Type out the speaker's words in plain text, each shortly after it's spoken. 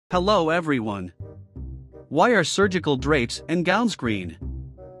Hello everyone. Why are surgical drapes and gowns green?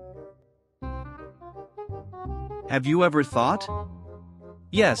 Have you ever thought?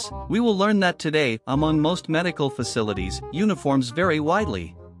 Yes, we will learn that today. Among most medical facilities, uniforms vary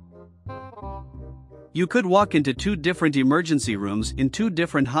widely. You could walk into two different emergency rooms in two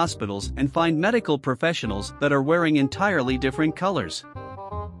different hospitals and find medical professionals that are wearing entirely different colors.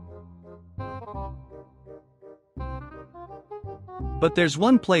 But there's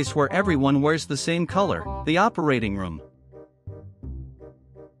one place where everyone wears the same color: the operating room.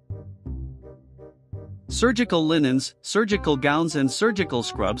 Surgical linens, surgical gowns and surgical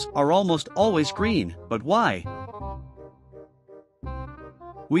scrubs are almost always green, but why?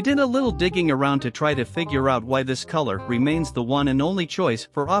 We did a little digging around to try to figure out why this color remains the one and only choice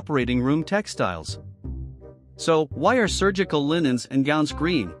for operating room textiles. So, why are surgical linens and gowns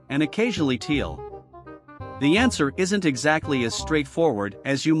green, and occasionally teal? The answer isn't exactly as straightforward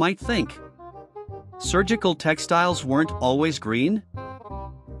as you might think. Surgical textiles weren't always green?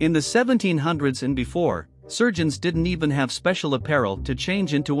 In the 1700s and before, surgeons didn't even have special apparel to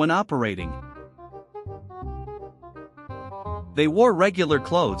change into when operating. They wore regular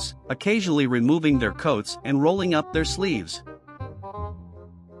clothes, occasionally removing their coats and rolling up their sleeves.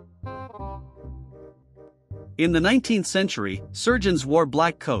 In the 19th century, surgeons wore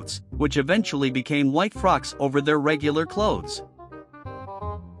black coats, which eventually became white frocks over their regular clothes.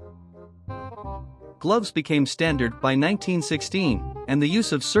 Gloves became standard by 1916, and the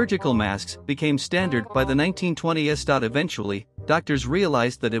use of surgical masks became standard by the 1920s. Eventually, doctors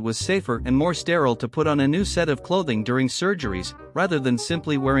realized that it was safer and more sterile to put on a new set of clothing during surgeries, rather than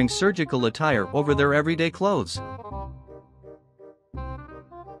simply wearing surgical attire over their everyday clothes.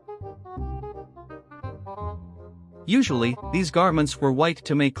 Usually, these garments were white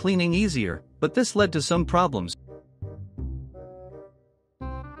to make cleaning easier, but this led to some problems.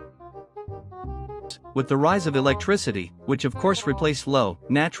 With the rise of electricity, which of course replaced low,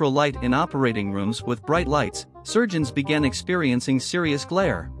 natural light in operating rooms with bright lights, surgeons began experiencing serious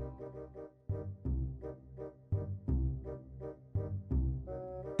glare.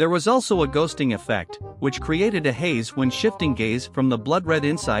 There was also a ghosting effect, which created a haze when shifting gaze from the blood-red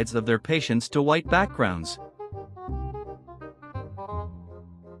insides of their patients to white backgrounds.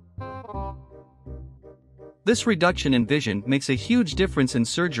 This reduction in vision makes a huge difference in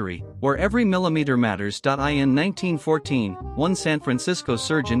surgery, where every millimeter matters. In 1914, one San Francisco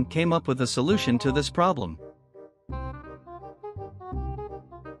surgeon came up with a solution to this problem.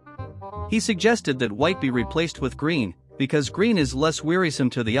 He suggested that white be replaced with green, because green is less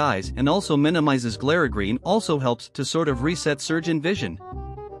wearisome to the eyes and also minimizes glare. Green also helps to sort of reset surgeon vision.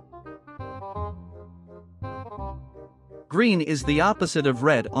 Green is the opposite of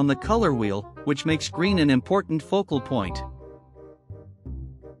red on the color wheel, which makes green an important focal point.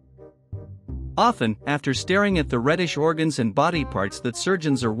 Often, after staring at the reddish organs and body parts that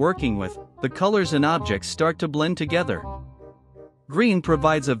surgeons are working with, the colors and objects start to blend together. Green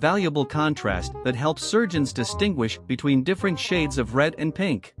provides a valuable contrast that helps surgeons distinguish between different shades of red and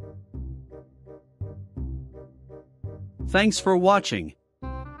pink. Thanks for watching.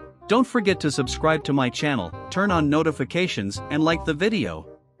 Don't forget to subscribe to my channel, turn on notifications, and like the video.